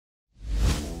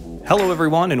Hello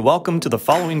everyone and welcome to the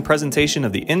following presentation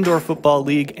of the Indoor Football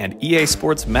League and EA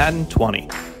Sports Madden 20.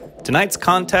 Tonight's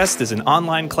contest is an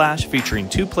online clash featuring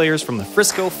 2 players from the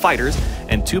Frisco Fighters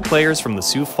and 2 players from the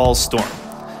Sioux Falls Storm.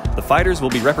 The Fighters will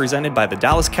be represented by the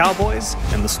Dallas Cowboys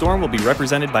and the Storm will be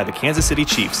represented by the Kansas City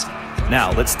Chiefs.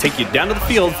 Now let's take you down to the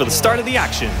field for the start of the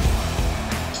action.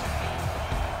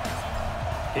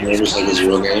 Neighbors like his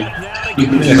real game.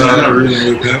 Yeah, no, not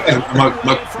really.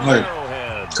 My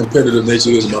competitive nature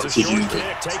is about to kick in.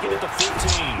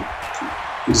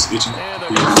 It's itching. And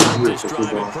they're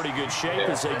driving in pretty good shape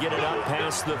as they get it up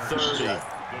past the 30.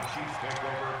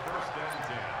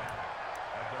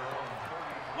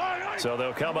 So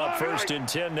they'll come up first and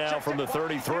 10 now from the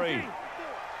 33.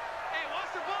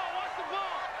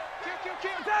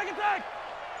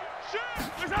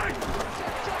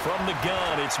 From the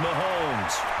gun, it's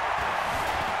Mahomes.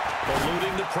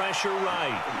 Eluding the pressure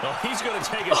right. Oh, he's going to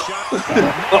take a shot.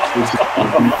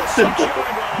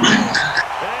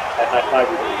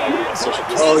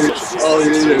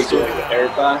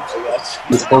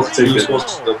 It's supposed to take it.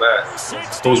 Supposed to go back.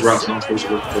 Those routes aren't supposed to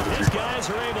go back. These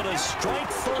guys are able to strike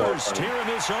first here in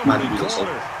this opening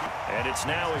quarter. And it's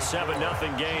now a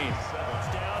 7-0 game.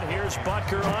 Down, here's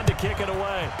Butker on to kick it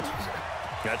away.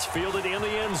 That's fielded in the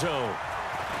end zone.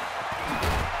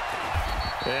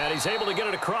 And he's able to get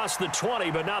it across the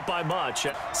 20, but not by much.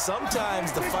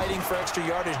 Sometimes the fighting for extra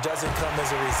yardage doesn't come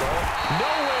as a result.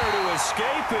 Nowhere to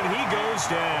escape, and he goes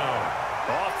down.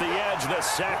 Off the edge, the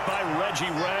sack by Reggie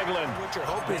Ragland. What you're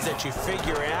hoping is that you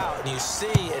figure out and you see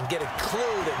and get a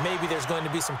clue that maybe there's going to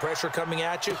be some pressure coming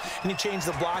at you, and you change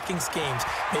the blocking schemes.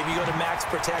 Maybe you go to max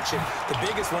protection. The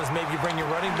biggest one is maybe you bring your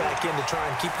running back in to try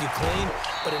and keep you clean.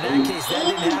 But in that case, that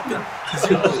didn't happen.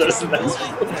 0 visibility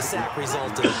and a sack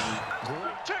resulted.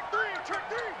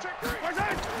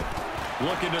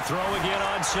 Looking to throw again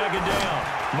on second down.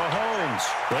 Mahomes.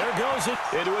 There goes it.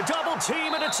 Into a double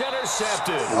team, and it's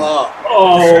intercepted.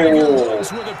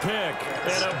 With a pick.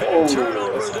 And a big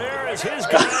turnover there as his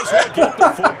guys will get the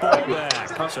football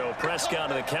back. So Prescott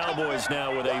and the Cowboys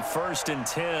now with a 1st and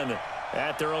 10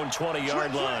 at their own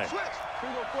 20-yard line.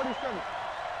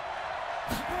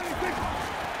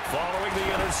 Following the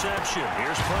interception,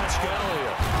 here's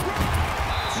Prescott.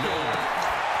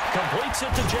 Completes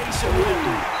it to Jason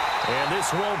Witten. And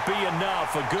this won't be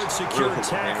enough. A good secure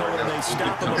tackle, and they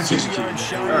stop him a few yards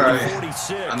shy of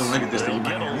 46. They'll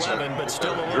get 11, but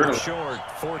still a little short.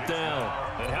 4th down.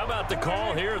 And how about the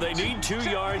call here? They need 2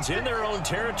 yards in their own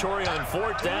territory on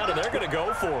 4th down, and they're going to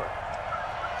go for it.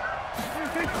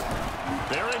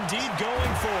 They're indeed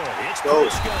going for it. It's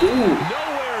Frisco.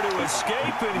 Nowhere to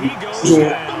escape, and he goes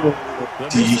down.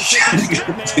 The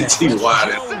Mississippi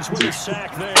Jones with a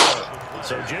sack there.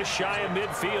 So just shy of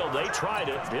midfield. They tried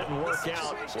it. Didn't work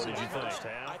out. What did you think,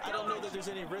 Tam? I don't know that there's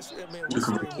any risk. I mean, risk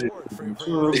reward for I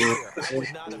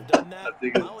would not have done that.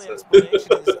 My only explanation is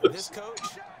this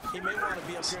coach, he may want to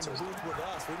be up here in the booth with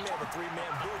us. We may have a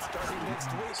 3-man booth starting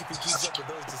next week if he keeps up with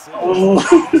those decisions.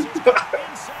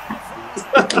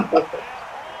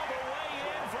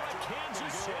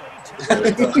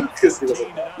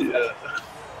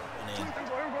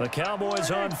 The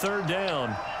Cowboys on 3rd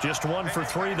down. Just 1 for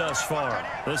 3 thus far.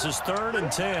 This is 3rd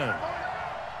and 10. Out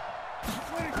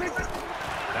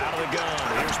of the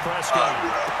gun. Here's Prescott.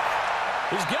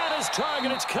 He's got his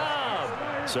target. It's Cobb.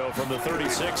 So from the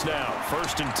 36 now.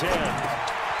 1st and 10.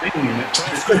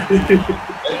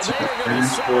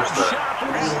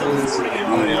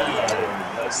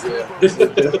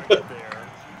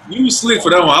 You was slick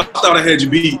for that one. I thought I had you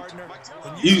beat.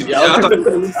 I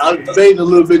was baiting a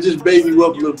little bit, just baiting you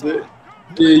up a little bit.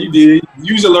 Yeah, you did.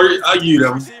 Use alert. I give you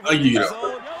that one.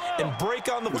 And break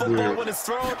on the football when it's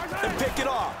thrown and pick it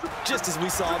off, just as we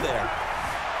saw there.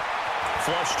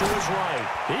 Flush to his right.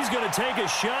 He's going to take a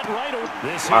shot right.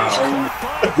 This is for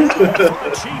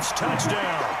a Chiefs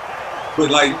touchdown.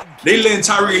 But like they letting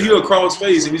Tyreek Hill cross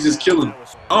face and he's just killing him.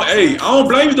 Hey, I don't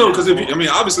blame you though, because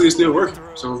obviously it's still working.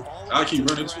 So I'll keep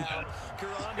running too.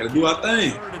 Gotta do our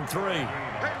thing. 3rd and 3.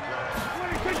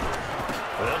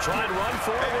 They'll try and run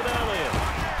for it with Elliott.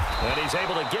 And he's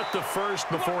able to get the first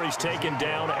before he's taken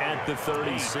down at the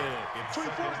 36.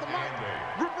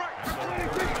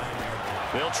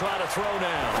 They'll try to throw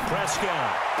now.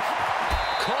 Prescott.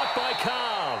 Caught by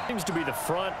Cobb. Seems to be the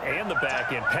front and the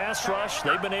back end. Pass rush,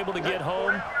 they've been able to get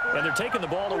home, and they're taking the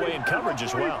ball away in coverage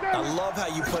as well. I love how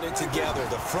you put it together.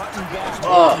 The front and back.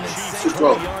 Chiefs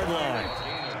 20-yard line.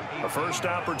 A first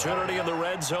opportunity in the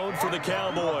red zone for the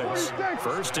Cowboys.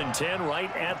 1st and 10 right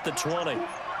at the 20. And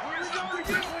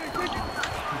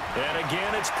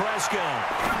again, it's Prescott.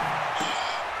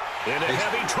 Into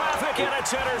heavy traffic, and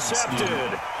it's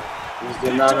intercepted.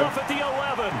 Picked off at the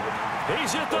 11.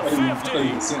 He's at the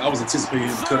 50. I was anticipating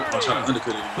him to cut. I'm trying to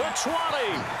undercut it. The 20,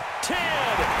 10,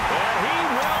 and he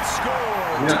will score.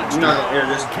 You're not gonna air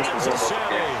this. Kansas City.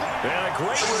 And a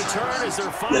great return as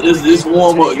they're finally this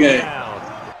warm-up game.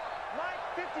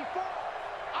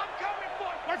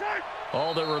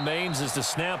 All that remains is to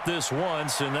snap this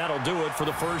once, and that'll do it for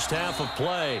the first half of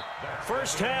play.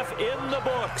 First half in the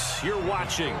books. You're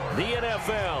watching the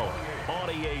NFL on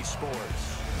EA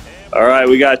Sports. All right,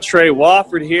 we got Trey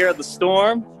Wafford here at the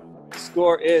Storm.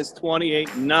 Score is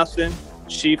 28-0.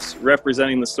 Chiefs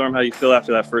representing the Storm. How do you feel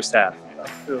after that first half? I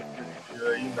feel pretty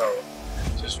good, you know.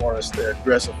 Just want to stay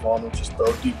aggressive on them, just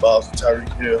throw deep balls to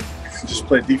Tyreek Hill, and just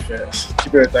play defense.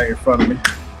 Keep everything in front of me.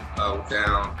 We're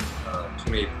down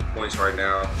 28 points right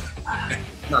now.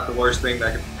 Not the worst thing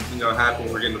that could,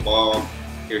 happen. We're getting the ball,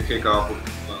 get a kickoff.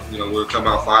 We'll come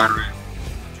out firing.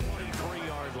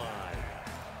 23-yard line.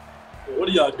 What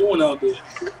are y'all doing out there?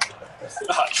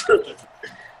 Y'all tripping.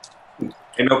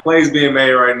 Ain't no plays being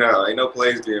made right now. Ain't no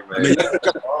plays being made.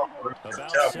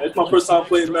 It's my first time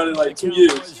playing Madden in like 2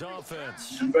 years.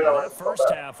 That first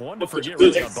half, one to forget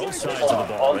really on both sides of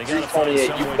the ball. They got to find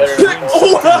some way to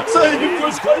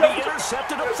He's going to be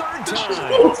intercepted a third time.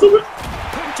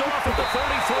 Picked off at the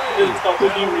 33.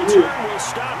 The return will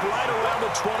stop right around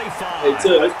the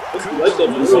 25.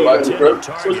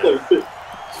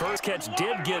 First catch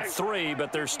did get 3,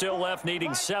 but they're still left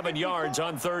needing 7 yards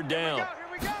on third down.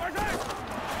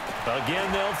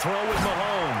 Again, they'll throw with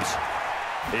Mahomes.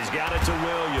 He's got it to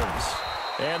Williams.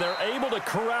 And they're able to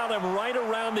corral him right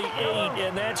around the 8,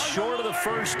 and that's short of the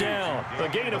first down. A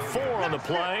gain of 4 on the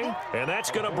play, and that's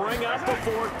going to bring up a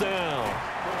 4th down.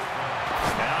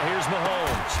 Now here's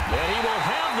Mahomes, and he will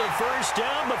have the first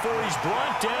down before he's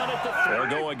brought down at the... They'll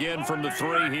go again from the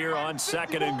 3 here on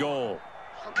 2nd and goal.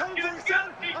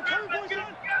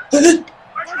 Zone.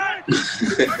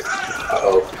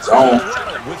 Oh,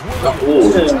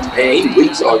 man, he's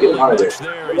weak, so I'll get him out of there.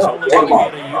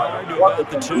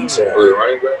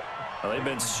 They've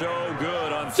been so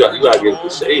good on third you gotta get the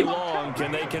shade.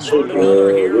 Can they convert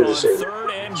another here on 3rd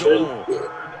and goal?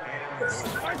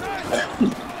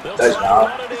 That's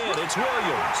not. It's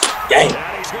Williams. Dang.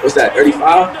 What's that,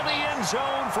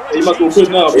 35? He must go quick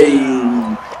now.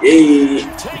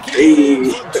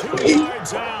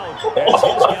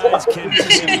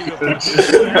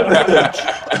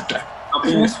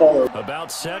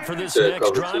 About set for this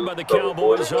next drive by the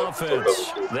Cowboys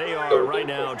offense. They are right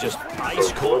now just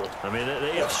ice cold. I mean,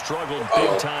 they have struggled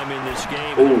big time in this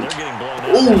game, and they're getting blown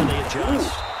out when they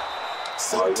adjust.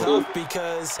 So tough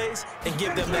because and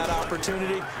give them that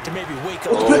opportunity to maybe wake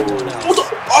up everyone else.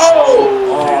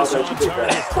 Pass on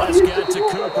target, Prescott to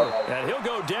Cooper. And he'll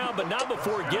go down, but not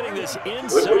before getting this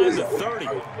inside the 30.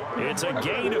 It's a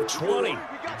gain of 20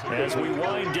 as we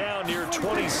wind down near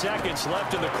 20 seconds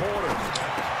left in the quarter.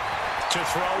 To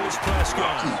throw is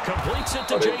Prescott. Completes it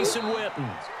to Jason Witten.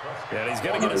 And he's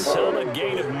going to get a solid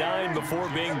gain of 9 before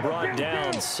being brought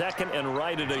down. 2nd and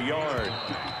right at a yard.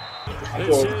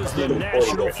 This is the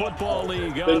National Football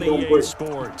League on EA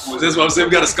Sports. That's what I'm saying.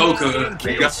 We got a scorecard.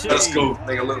 We got a scope.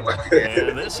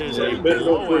 And this is a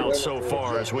blowout so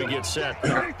far as we get set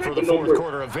for the 4th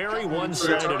quarter. A very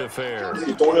one-sided affair.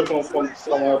 You throwing it from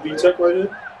B-Tech right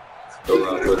here? No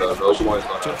points on To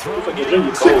that. throw again.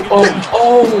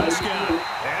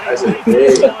 That's a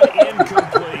big.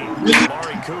 Incomplete.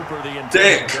 Amari Cooper, the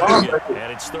intended target,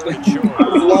 and it's 3rd and short.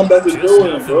 Linebacker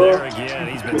doing, bro. There again.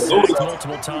 He's been sacked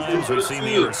multiple times. We've seen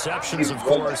the interceptions, of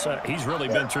course. He's really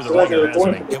been through the ringer,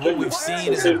 hasn't he? And what we've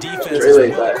seen is a defense that's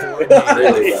well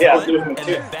coordinated, front and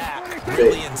the back,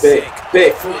 really in sync.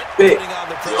 Big. Putting on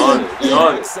the pressure.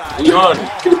 We on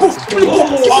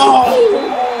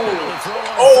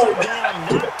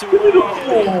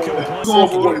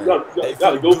They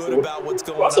feel good about what's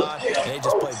going on, and they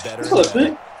just play better and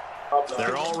better.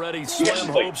 They're already slim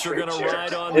hopes are going to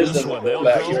ride on this one. They'll go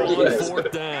on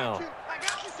 4th down.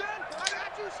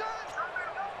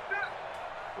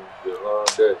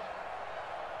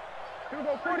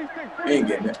 He ain't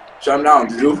getting it. Shut him down,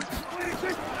 Drew.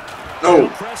 No.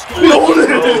 Hey,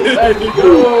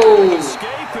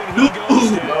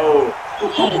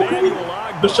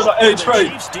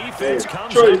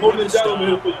 Trey, hold it down over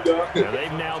here for you guys.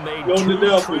 They've now made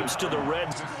 2 trips to the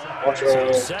red. So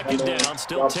 2nd down,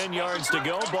 still 10 yards to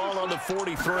go. Ball on the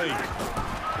 43.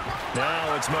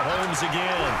 Now it's Mahomes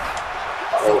again.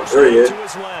 Oh, there he is. To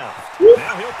his left.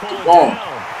 Now he'll pull it down.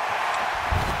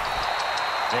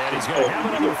 And he's going to have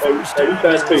another first down.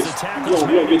 The tackle's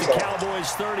made at the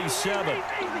Cowboys 37.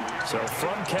 So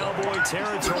from Cowboy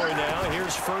territory now,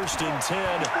 here's 1st and 10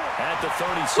 at the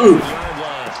 37-yard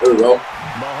line. There we go.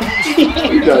 Mahomes.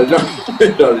 He does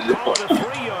it. Call it a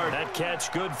 3-yard. That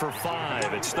catch good for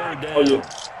 5. It's 3rd down. Oh, yeah.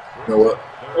 You know what?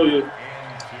 Oh, yeah.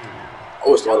 I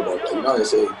always thought about that. You know how they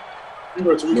say,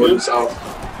 North and South.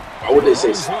 Why would they say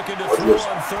He's looking to throw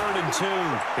on 3rd and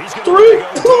 2. He's going to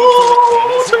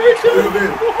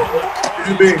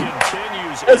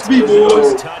SB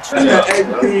boys.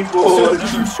 SB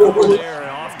boys.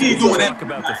 He ain't doing that. You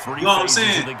know what I'm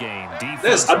saying?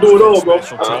 I do it all, bro. I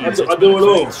do it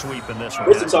all. What's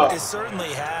the top? It certainly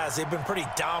has. They've been pretty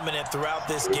dominant throughout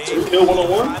this game. Kill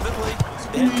one-on-one? Privately,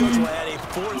 the head coach will add a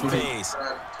 4th phase.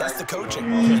 That's the coaching.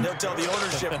 And he'll tell the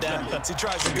ownership that as he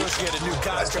tries to negotiate a new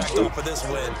contract off of this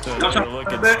win. They're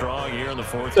looking strong here in the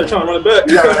 4th. They're trying to run it back.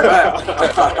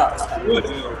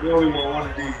 Yeah, You only want one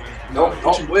of these.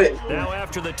 don't quit. Now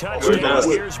after the touchdown,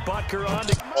 here's Butker on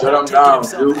to Shut him down,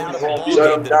 dude.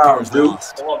 Shut him down, dude.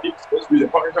 Supposed to be the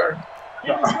partner card.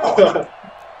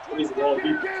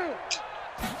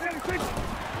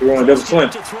 We're on a double slam.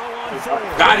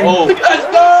 Got him. Oh. Let's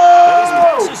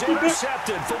go! His pass is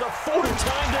intercepted for the 4th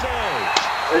time today.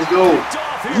 Let's go.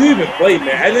 You even play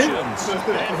Madden?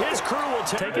 And his crew will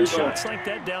take shots like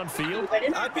that downfield.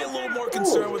 I'd be a little more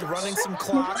concerned with running some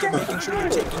clock and making sure you're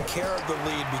taking care of the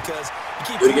lead because you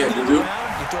keep Do it again, throwing it dude.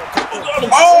 around, you throw a couple of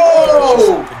pieces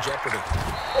Oh! in jeopardy.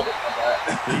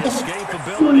 The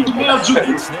escapability.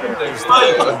 It's there. It's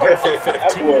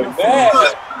That boy bad.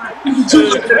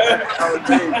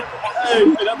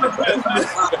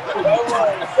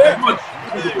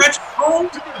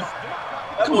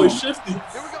 That boy shifty.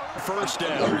 1st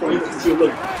down. To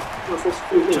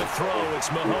throw, it's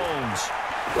Mahomes.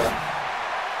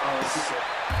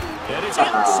 And it's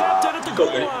intercepted at the goal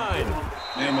line.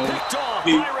 Picked off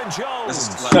Byron Jones.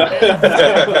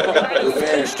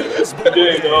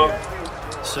 There you go.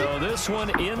 So this one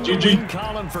in the win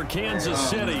column for Kansas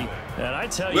City. And I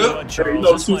tell you what, Charles, you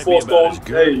know, this Sioux might be Falls about as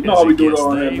Trey, good you know how we as do it it gets.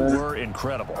 on They here, man. were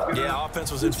incredible. Yeah,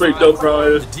 offense was in Straight fire. dope,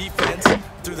 bro. The defense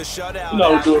through the shutout. You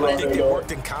know how we do it I on think here, they though.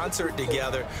 worked in concert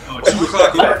together. 2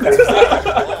 o'clock.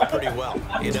 Pretty well.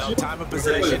 You know, time of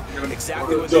possession,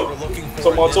 exactly what they were looking for.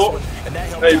 Talk about talk.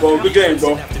 Hey, bro, good game, bro.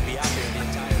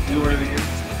 You ready to get?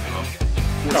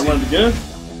 Can I run it again?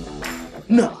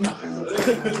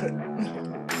 No.